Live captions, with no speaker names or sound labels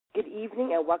Good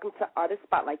evening and welcome to Artist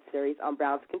Spotlight Series on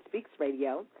Brownskin Speaks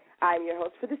Radio. I'm your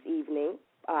host for this evening.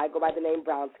 I go by the name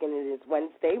Brownskin, and it is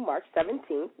Wednesday, March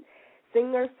 17th.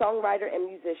 Singer, songwriter, and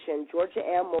musician Georgia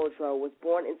Ann Muldrow was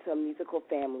born into a musical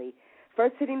family.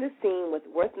 First hitting the scene with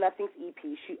Worth Nothing's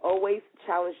EP, she always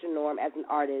challenged the norm as an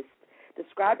artist.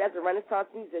 Described as a Renaissance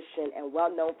musician and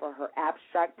well known for her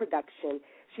abstract production,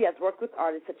 she has worked with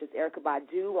artists such as Erykah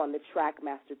Badu on the track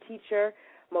Master Teacher,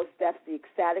 Mos Def's The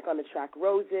Ecstatic on the track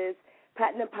Roses,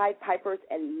 Platinum Pied Pipers,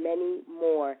 and many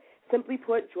more. Simply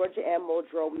put, Georgia Ann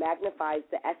Muldrow magnifies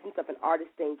the essence of an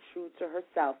artist staying true to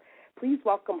herself. Please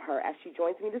welcome her as she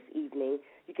joins me this evening.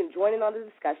 You can join in on the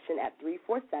discussion at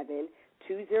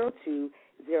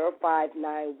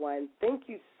 347-202-0591. Thank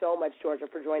you so much, Georgia,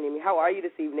 for joining me. How are you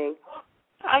this evening?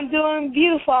 I'm doing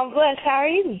beautiful. I'm blessed. How are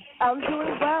you? I'm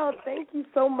doing well. Thank you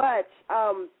so much.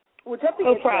 Well, jumping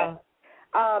no into problem.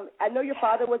 I know your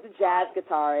father was a jazz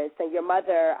guitarist, and your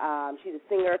mother, she's a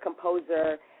singer,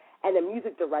 composer, and a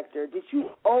music director. Did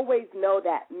you always know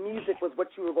that music was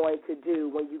what you were going to do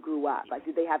when you grew up? Like,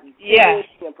 did they have you singing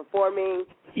and performing?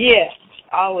 Yes,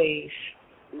 always.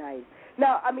 Nice.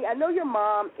 Now, I mean, I know your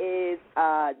mom is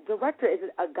director. Is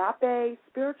it Agape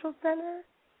Spiritual Center?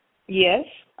 Yes.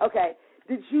 Okay.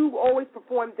 Did you always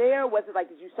perform there? Was it like,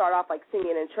 did you start off like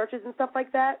singing in churches and stuff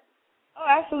like that? Oh,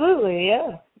 absolutely.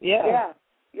 Yeah. Yeah.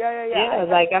 Yeah,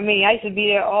 like, I mean, I used to be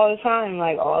there all the time,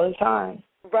 like, all the time.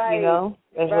 Right. You know?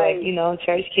 It's right. like, you know,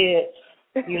 church kids,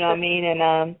 you know what I mean?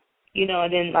 And, you know,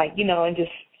 and then, like, you know, and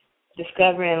just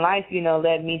discovering life, you know,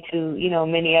 led me to, you know,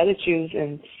 many other truths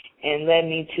and led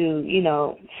me to, you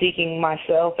know, seeking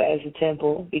myself as a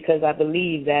temple because I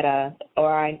believe that, I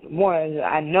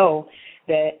know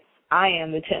that I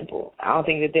am the temple. I don't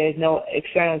think that there's no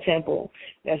external temple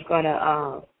that's going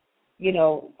to, you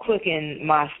know, quicken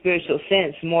my spiritual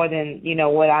sense more than, you know,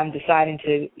 what I'm deciding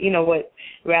to, you know, what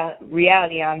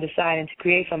reality I'm deciding to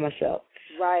create for myself.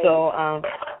 Right. So,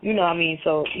 you know, I mean,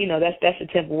 so, you know, that's the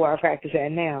temple where I practice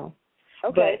at now.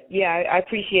 Okay. But, yeah, I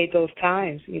appreciate those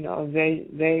times, you know, very,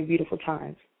 very beautiful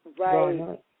times growing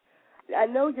up. I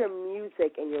know your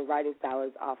music and your writing style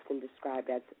is often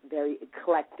described as very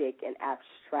eclectic and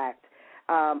abstract.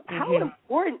 How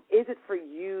important is it for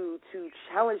you to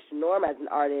challenge the norm as an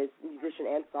artist, musician,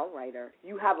 and songwriter?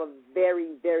 You have a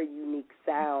very, very unique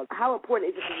sound. How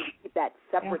important is it for you to keep that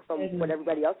separate from what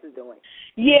everybody else is doing?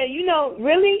 Yeah, you know,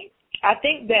 really, I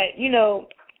think that, you know,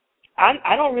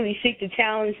 I don't really seek to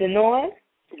challenge the norm.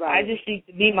 Right. I just seek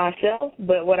to be myself.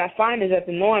 But what I find is that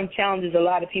the norm challenges a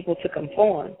lot of people to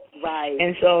conform. Right.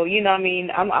 And so, you know, I mean,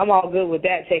 I'm all good with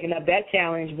that, taking up that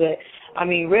challenge. But, I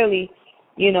mean, really,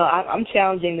 you know, I'm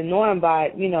challenging the norm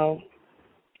by, you know,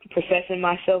 professing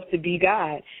myself to be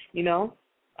God, you know,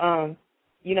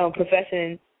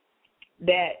 professing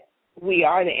that we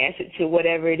are the answer to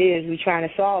whatever it is we're trying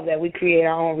to solve, that we create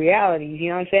our own realities, you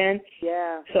know what I'm saying?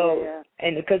 Yeah. So,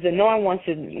 and because the norm wants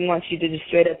you to just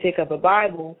straight up pick up a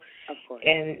Bible of course.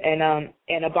 and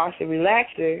a box of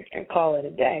relaxer and call it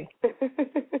a day.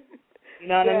 You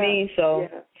know what I mean? So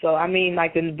I mean,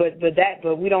 like,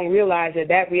 but we don't realize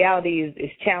that reality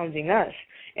is challenging us,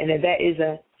 and that is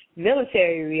a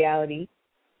military reality.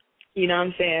 You know what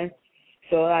I'm saying?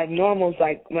 So, like, normal's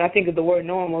like, when I think of the word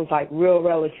normal, it's like real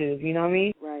relative. You know what I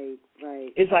mean? Right.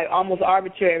 It's like almost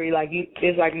arbitrary. Like,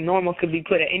 it's like normal could be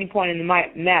put at any point in the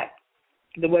map,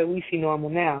 the way we see normal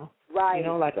now. Right. You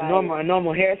know, like a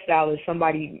normal hairstyle is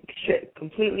somebody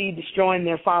completely destroying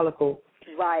their follicle.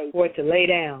 Right. For it to lay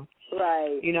down.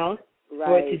 Right. You know? Right.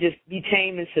 For it to just be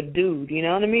tame and subdued, you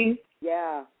know what I mean?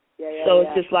 Yeah. So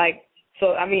it's just like,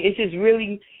 so, I mean, it's just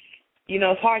really, you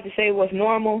know, it's hard to say what's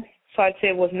normal. It's hard to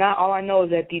say what's not. All I know is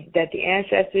that the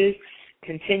ancestors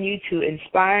continue to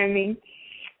inspire me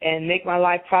and make my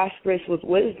life prosperous with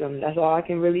wisdom. That's all I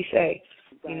can really say.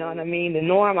 Right. You know what I mean? The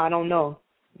norm, I don't know.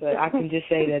 But I can just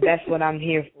say that that's what I'm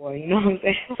here for. You know what I'm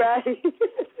saying? Right.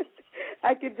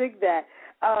 I can dig that.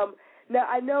 Now,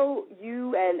 I know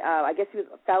you and I guess he was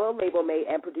a fellow label mate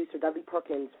and producer Dudley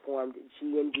Perkins formed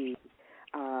G&D.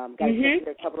 Got to hear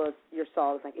a couple of your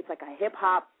songs. Like, it's like a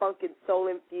hip-hop, funk, and soul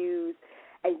infused.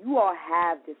 And you all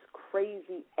have this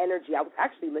crazy energy. I was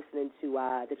actually listening to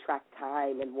the track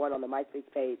Time and one on the MySpace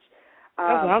page.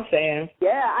 That's what I'm saying.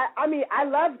 Yeah, I mean, I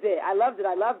loved it.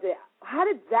 How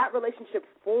did that relationship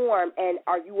form, and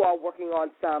are you all working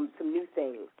on some new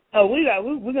things? Oh, we're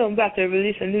about to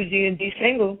release a new G&D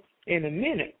single in a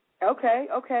minute. Okay.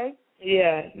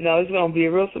 Yeah, no, it's gonna be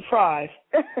a real surprise.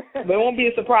 But it won't be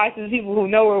a surprise to the people who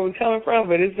know where we're coming from.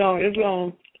 But it's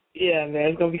gonna, yeah, man,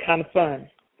 it's gonna be kind of fun.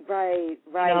 Right.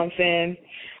 You know what I'm saying?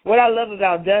 What I love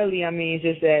about Dudley, I mean, is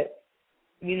just that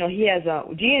he has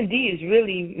G&D is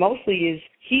really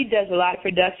he does a lot of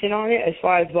production on it as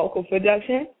far as vocal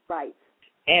production. Right.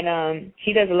 And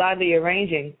he does a lot of the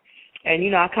arranging.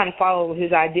 And, I kind of follow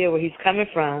his idea where he's coming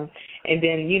from. And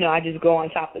then, I just go on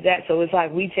top of that. So it's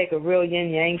like we take a real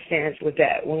yin-yang stance with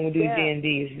that when we do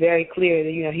G&D. It's very clear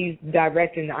that, he's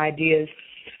directing the ideas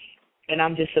and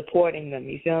I'm just supporting them.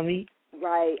 You feel me?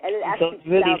 Right. And it actually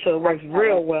so it works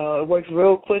real well. It works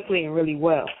real quickly and really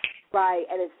well. Right,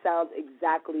 and it sounds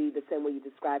exactly the same way you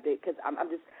described it. Because I'm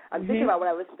thinking about when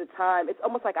I listen to Time. It's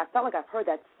almost like I felt like I've heard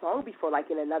that song before, like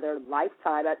in another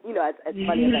lifetime. As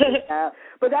funny as that sounds,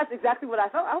 but that's exactly what I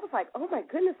felt. I was like, oh my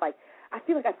goodness, like I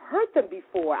feel like I've heard them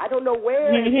before. I don't know where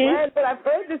and when, but I've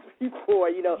heard this before.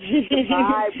 The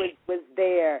vibe was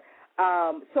there.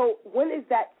 So when is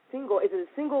that single? Is it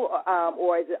a single,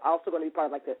 or is it also going to be part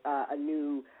of like a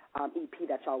new EP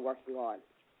that y'all working on?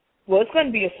 Well, it's going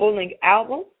to be a full-length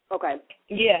album. Okay.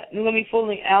 Yeah, it's going to be a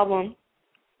full-length album,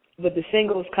 but the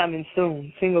single's coming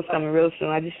soon. Single's coming real soon.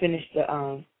 I just finished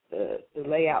the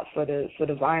layout for the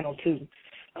vinyl too.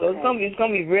 So it's going to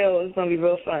be real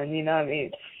fun, you know what I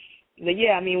mean? But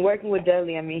yeah, working with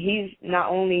Dudley, he's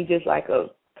not only just like a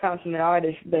consummate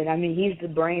artist, but he's the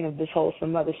brain of this whole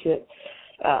Some Mothership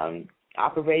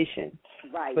operation.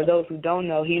 Right. For those who don't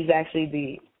know, he's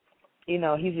actually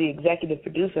he's the executive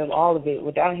producer of all of it.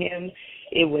 Without him,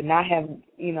 it would not have,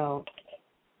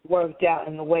 worked out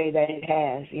in the way that it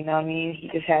has. You know what I mean? He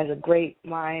just has a great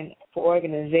mind for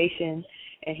organization,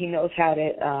 and he knows how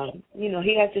to,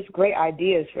 he has just great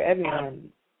ideas for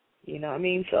everyone. You know what I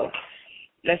mean? So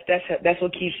that's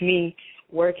what keeps me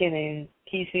working and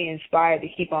keeps me inspired to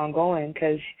keep on going,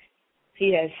 because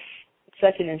he has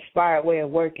such an inspired way of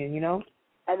working, And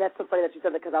that's so funny that you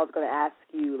said that, because I was going to ask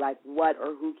you, like, what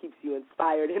or who keeps you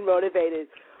inspired and motivated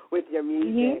with your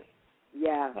music. Mm-hmm.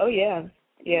 Yeah. Oh, yeah.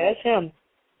 Yeah, that's him.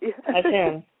 That's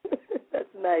him. That's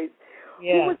nice.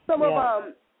 Yeah. Who were some of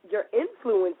your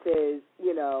influences,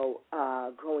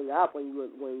 growing up when you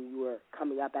were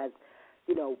coming up as,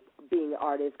 being an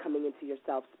artist, coming into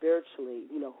yourself spiritually?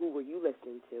 Who were you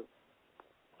listening to?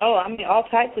 Oh, all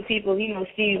types of people.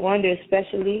 Stevie Wonder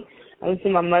especially. I listen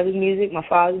to my mother's music, my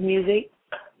father's music.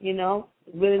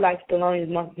 Really like Thelonious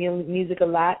Monk's music a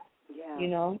lot. Yeah.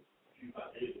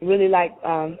 Really like,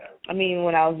 when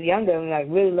I was younger,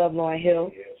 really love Lauryn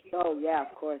Hill. Oh, yeah,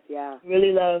 of course, yeah.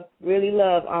 Really love,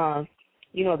 the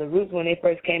Roots when they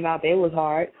first came out, they was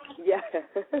hard. Yeah.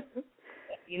 I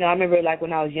remember,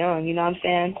 when I was young, you know what I'm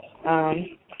saying?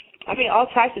 All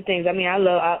types of things. I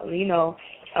love,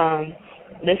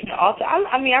 listen to all. I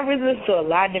really listen to a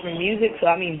lot of different music. So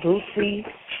Bootsy,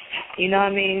 you know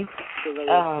what I mean?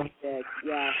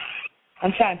 Yeah.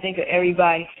 I'm trying to think of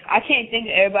everybody. I can't think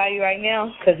of everybody right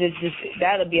now because it's just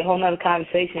that'll be a whole nother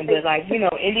conversation. But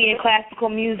Indian classical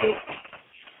music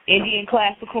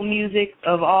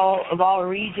of all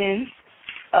regions.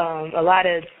 A lot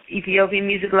of Ethiopian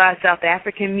music, a lot of South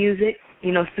African music.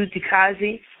 Suti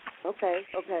Kazi. Okay.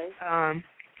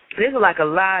 There's a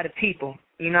lot of people.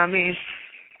 You know what I mean?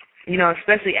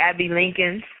 Especially Abby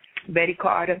Lincoln, Betty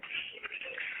Carter,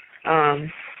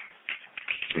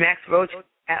 Max Roach,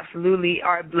 absolutely,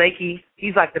 Art Blakey.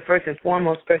 He's the first and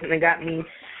foremost person that got me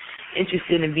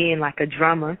interested in being a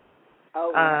drummer.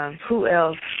 Oh. Yeah. Who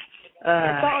else?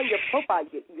 I saw on your profile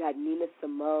you had Nina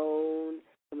Simone.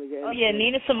 Oh yeah,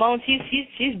 Nina Simone.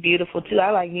 She's beautiful too.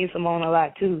 I like Nina Simone a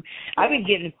lot too. I've been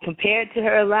getting compared to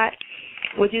her a lot.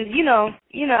 Which is,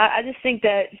 I just think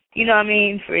that,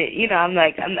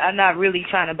 I'm not really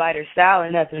trying to bite her style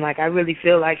or nothing. I really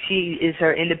feel like she is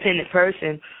her independent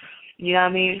person, you know what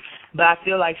I mean? But I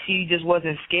feel like she just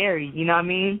wasn't scary, you know what I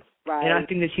mean? Right. And I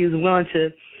think that she was willing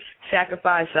to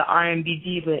sacrifice the R&B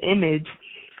diva image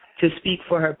to speak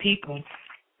for her people.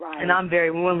 Right. And I'm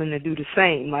very willing to do the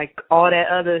same. All that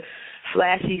other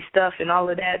flashy stuff and all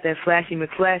of that flashy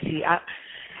McFlashy,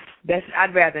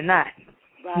 I'd rather not.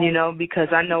 Right.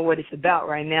 Because I know what it's about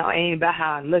right now. It ain't about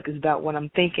how I look. It's about what I'm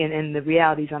thinking and the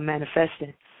realities I'm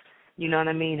manifesting. You know what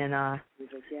I mean? And I'm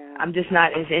just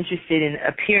not as interested in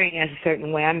appearing as a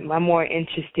certain way. I'm more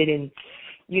interested in,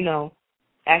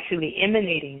 actually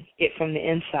emanating it from the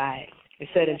inside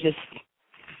instead of just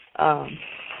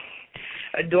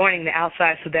adorning the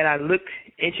outside so that I look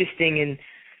interesting and,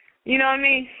 you know what I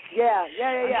mean? Yeah.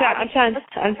 I'm trying to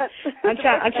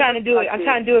do it. I'm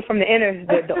trying to do it from the inner,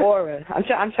 the aura. I'm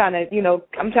trying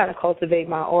to cultivate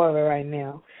my aura right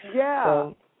now. Yeah.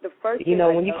 So, the first when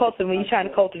you're trying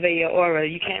to cultivate your aura,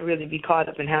 you can't really be caught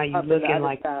up in how you look in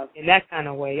that kind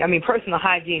of way. Personal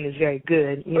hygiene is very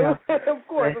good, Of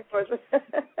course.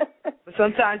 But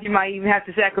sometimes you might even have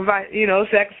to sacrifice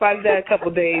that a couple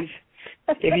of days.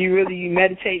 if you really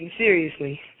meditating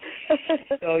seriously.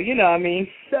 So, you know what I mean?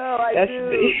 No, I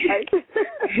do.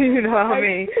 You know what I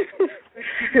mean?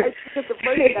 Because the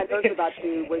first thing I noticed about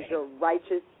you was your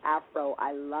righteous afro.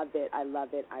 I love it.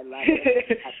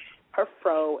 Her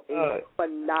fro is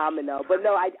phenomenal. But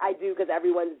no, I do, because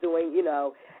everyone's doing, you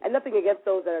know, and nothing against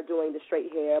those that are doing the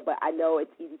straight hair, but I know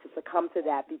it's easy to succumb to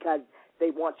that because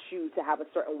they want you to have a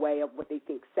certain way of what they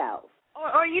think sells.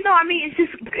 Or you know, I mean,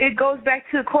 it goes back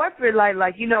to corporate,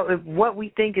 like you know, if what we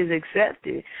think is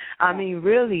accepted. I mean,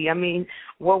 really, I mean,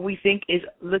 what we think is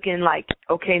looking like,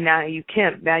 okay, now you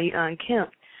kempt, now you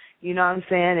unkempt. You know what I'm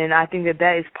saying? And I think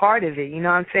that is part of it. You know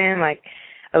what I'm saying? Like,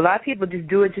 a lot of people just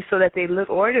do it just so that they look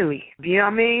orderly. You know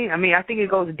what I mean? I mean, I think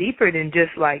it goes deeper than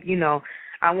just like, you know,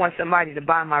 I want somebody to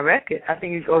buy my record. I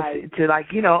think it goes to like,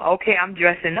 you know, okay, I'm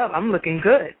dressing up. I'm looking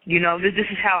good. You know, this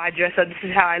is how I dress up. This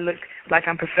is how I look like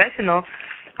I'm professional.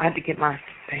 I have to get my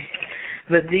thing.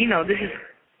 But, you know, this is,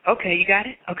 okay, you got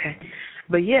it? Okay.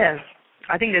 But, yeah,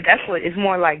 I think that's what, it's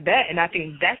more like that, and I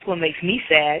think that's what makes me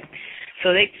sad.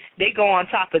 So they go on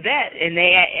top of that, and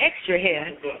they add extra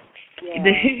hair.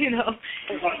 Yeah. You know,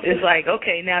 it's like,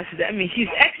 okay, now that means she's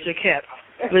extra kept.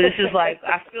 But it's just like,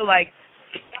 I feel like,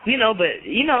 you know, but,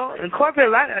 you know, in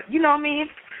corporate life, you know what I mean?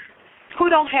 Who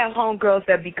don't have homegirls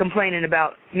that be complaining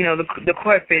about, you know, the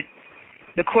corporate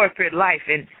life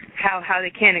and how they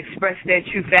can't express their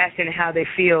true fashion and how they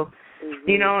feel,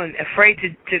 you know, and afraid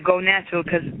to go natural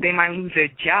because they might lose their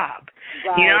job.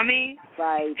 Right. You know what I mean?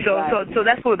 Right. So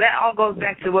that's what, that all goes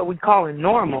back to what we call it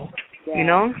normal, you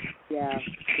know? Yeah.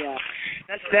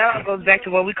 That all goes back to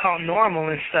what we call normal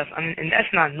and stuff. I mean, and that's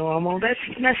not normal. That's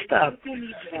messed up.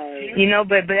 Right. You know,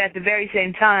 but at the very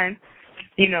same time,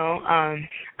 you know,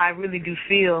 I really do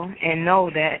feel and know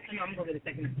that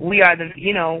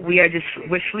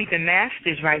we're sleeping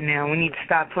masters right now. We need to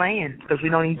stop playing because we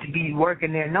don't need to be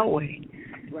working there no way.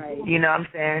 Right. You know what I'm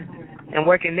saying? And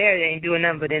working there, they ain't doing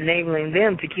nothing but enabling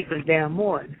them to keep us down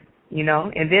more. You know,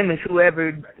 and them is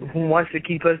who wants to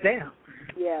keep us down.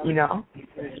 Yeah. You know,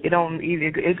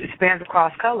 it spans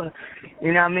across color.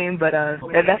 You know what I mean? But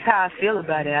that's how I feel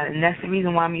about it, and that's the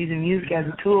reason why I'm using music as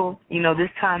a tool. You know, this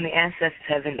time the ancestors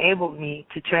have enabled me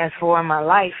to transform my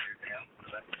life,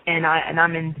 and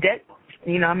I'm in debt.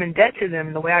 You know, I'm in debt to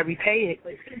them. The way I repay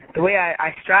it, the way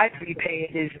I strive to repay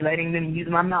it, is letting them use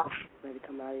my mouth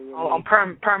on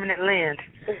permanent land.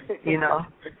 You know,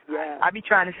 yeah. I be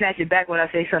trying to snatch it back when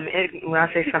I say something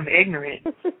ignorant.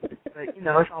 But, you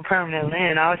know, it's on permanent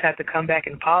land. I always have to come back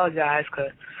and apologize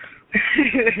because,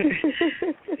 you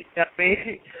know what I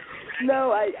mean?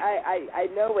 No, I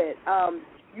know it.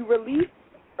 You released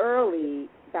early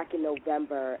back in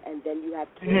November, and then you have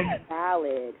King's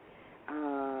Ballad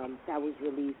that was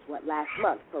released, last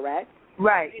month, correct?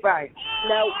 Right.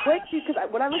 Now, because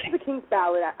when I listened to King's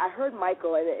Ballad, I heard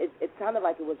Michael, and it sounded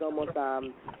like it was almost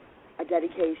a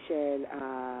dedication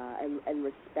and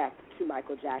respect to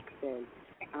Michael Jackson.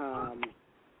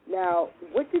 Now,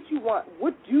 what do you want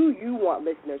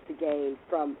listeners to gain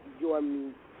from your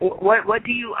music? What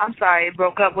do you? I'm sorry, it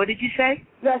broke up. What did you say?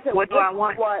 No, I said, what do I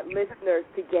want? Do you want listeners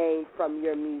to gain from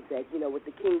your music? You know, with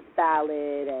the King's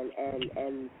Ballad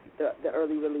and the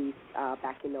early release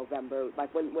back in November.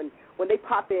 Like when they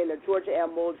pop in a Georgia L.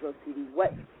 Muldrow CD,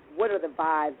 what are the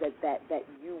vibes that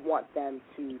you want them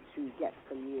to get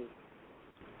from you?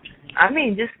 I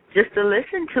mean, just to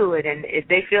listen to it, and if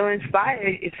they feel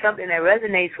inspired, it's something that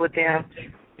resonates with them.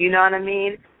 You know what I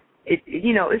mean?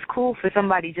 You know, it's cool for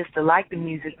somebody just to like the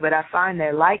music, but I find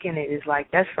that liking it is like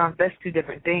that's two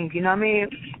different things. You know what I mean?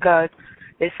 Because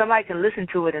if somebody can listen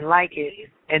to it and like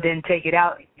it, and then take it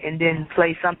out and then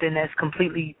play something that's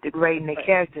completely degrading their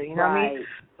character, you know what I mean?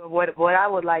 So what I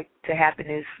would like to happen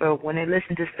is for when they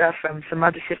listen to stuff from some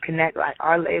other Ship Connect, like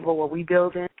our label, what we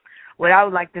building. What I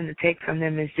would like them to take from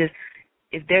them is just,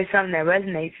 if there's something that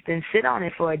resonates, then sit on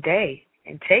it for a day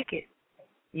and take it,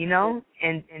 you know?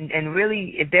 And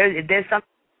really, if there's something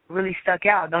really stuck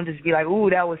out, don't just be like, ooh,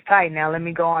 that was tight, now let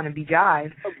me go on and be jive.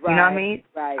 Right, you know what I mean?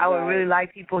 Right, I would really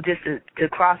like people just to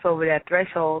cross over that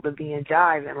threshold of being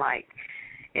jive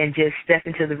and just step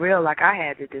into the real like I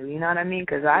had to do, you know what I mean?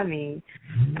 Because, I mean,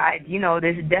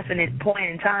 there's a definite point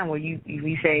in time where you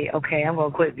say, okay, I'm going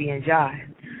to quit being jive.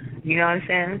 You know what I'm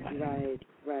saying?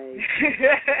 Right.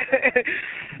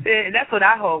 That's what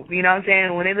I hope, you know what I'm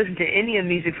saying? When they listen to Indian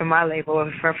music from my label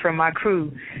or from my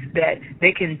crew, that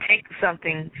they can take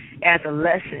something as a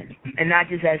lesson and not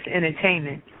just as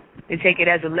entertainment. They take it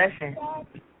as a lesson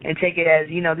and take it as,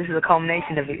 you know, this is a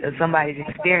culmination of somebody's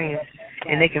experience,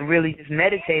 and they can really just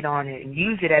meditate on it and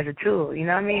use it as a tool, you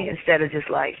know what I mean? Instead of just,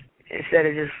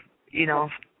 you know,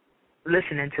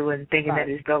 listening to it and thinking that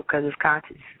it's dope because it's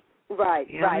conscious. Right,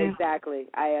 You know what I mean? exactly.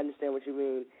 I understand what you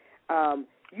mean.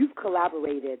 You've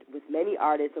collaborated with many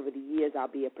artists over the years,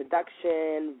 albeit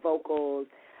production, vocals.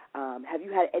 Have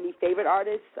you had any favorite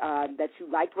artists that you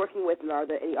liked working with, and are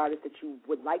there any artists that you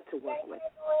would like to work with?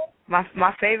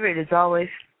 My favorite is always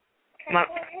my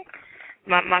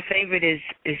favorite is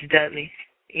Dudley.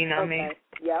 You know what I mean?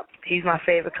 Yep. He's my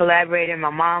favorite collaborator. My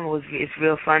mom it's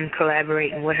real fun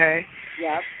collaborating with her.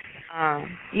 Yep.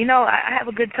 You know, I have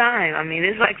a good time. I mean,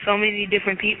 there's like so many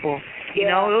different people. You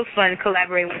know, it was fun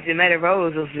collaborating with Jametta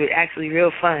Rose. It was actually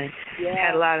real fun. Yeah. We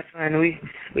had a lot of fun. We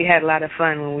had a lot of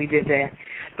fun when we did that.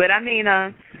 But I mean,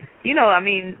 you know, I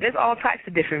mean, there's all types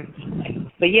of different.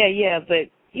 But but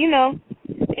you know,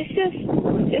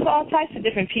 it's all types of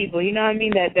different people. You know what I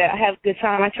mean? That I have a good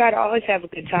time. I try to always have a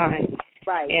good time.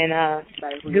 Right. And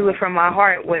do it from my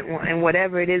heart and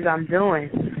whatever it is I'm doing.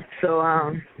 So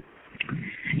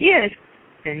yes,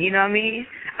 and you know what I mean?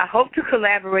 I hope to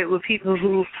collaborate with people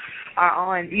who are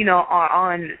on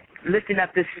lifting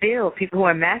up this field, people who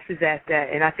are masters at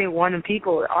that. And I think one of the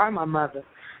people are my mother,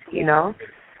 you know?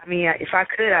 I mean, if I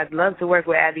could, I'd love to work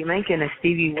with Abby Lincoln or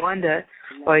Stevie Wonder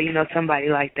or, you know, somebody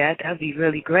like that. That would be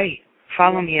really great.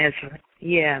 Follow me, Ezra.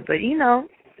 Yeah, but, you know,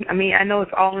 I mean, I know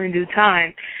it's all in due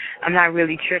time. I'm not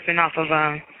really tripping off of,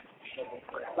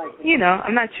 you know,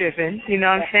 I'm not tripping. You know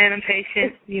what I'm saying? I'm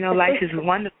patient. You know, life is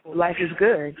wonderful. Life is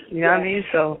good. You know what I mean?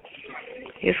 So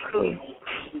it's cool.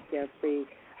 Be carefree.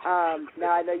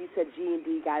 Now, I know you said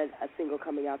G&D got a single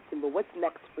coming out soon, but what's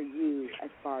next for you as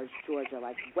far as Georgia?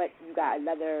 Like, what, you got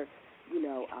another, you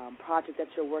know, project that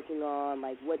you're working on?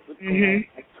 Like, what's going on?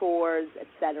 Like, tours, et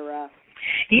cetera?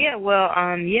 Yeah, well,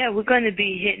 we're going to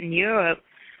be hitting Europe.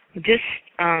 Just,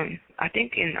 I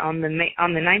think on the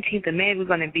 19th of May, we're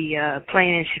going to be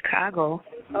playing in Chicago.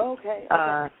 Oh, okay.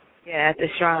 Yeah, at the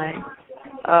Shrine.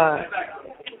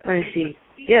 Let me see.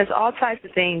 Yes, all types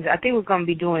of things. I think we're going to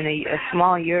be doing a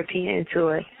small European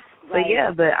tour. But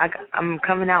I'm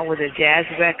coming out with a jazz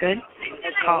record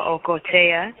called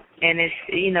Okotea, and it's,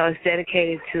 you know, it's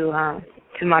dedicated to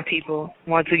my people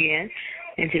once again,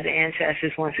 and to the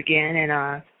ancestors once again,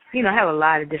 and you know, I have a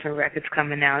lot of different records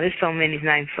coming out. There's so many, it's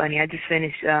not even funny. I just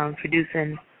finished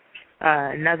producing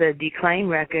another Declaim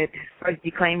record, first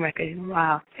Declaim record.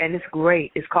 Wow, and it's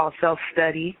great. It's called Self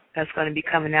Study. That's going to be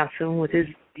coming out soon with his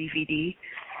DVD.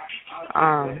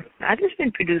 I've just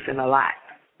been producing a lot.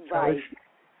 Right.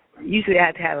 So usually I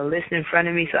have to have a list in front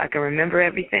of me so I can remember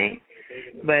everything.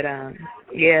 But,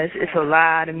 it's a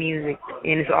lot of music,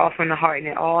 and it's all from the heart, and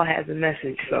it all has a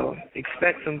message. So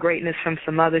expect some greatness from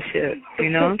some other shit, you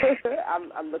know?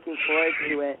 I'm looking forward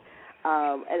to it.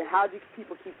 And how do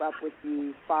people keep up with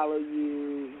you, follow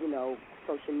you, you know,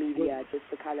 social media, just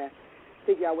to kind of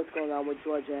figure out what's going on with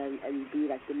Georgia and be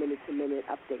like the minute-to-minute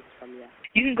updates from you?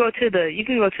 You can go to the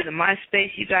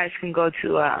MySpace. You guys can go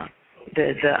to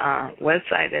the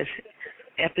website that's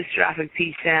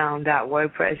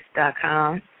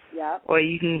epistrophicpeacesound.wordpress.com. Yep. Or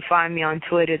you can find me on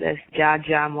Twitter. That's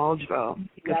Jaja Muldrow.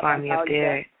 You can find me up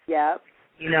there. Yep.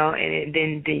 You know, and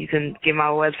then you can get my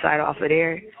website off of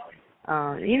there.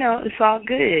 You know, it's all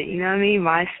good. You know what I mean?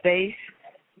 MySpace.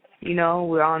 You know,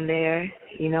 we're on there.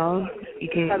 You know, you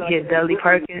can get Dudley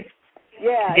Perkins.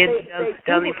 Yeah.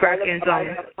 Dudley Perkins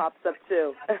on. Pops up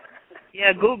too.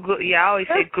 Yeah, Google. Yeah, I always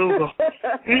say Google.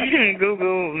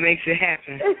 Google makes it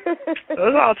happen.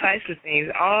 There's all types of things,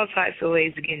 all types of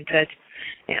ways to get in touch,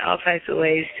 and all types of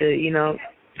ways to, you know,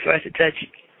 for us to touch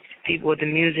people with the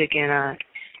music. And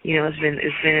you know, it's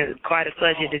been quite a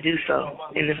pleasure to do so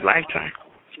in this lifetime.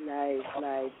 Nice.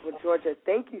 Well, Georgia,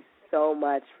 thank you so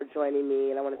much for joining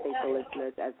me, and I want to thank the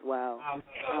listeners as well.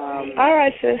 All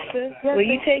right, sister. Yeah, well,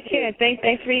 you take care.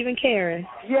 Thanks for even caring.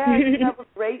 Yeah, you have a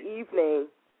great evening.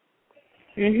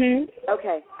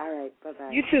 Okay, all right,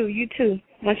 bye-bye. You too.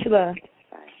 Much love.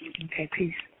 Bye. Okay,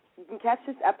 peace. You can catch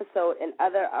this episode and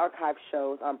other archive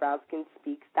shows on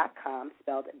BrownSkinSpeaks.com,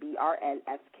 spelled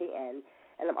BRNSKN,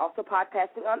 and I'm also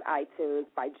podcasting on iTunes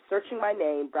by searching my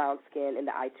name, Brown Skin, in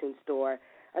the iTunes store.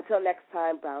 Until next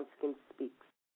time, Brown Skin Speaks.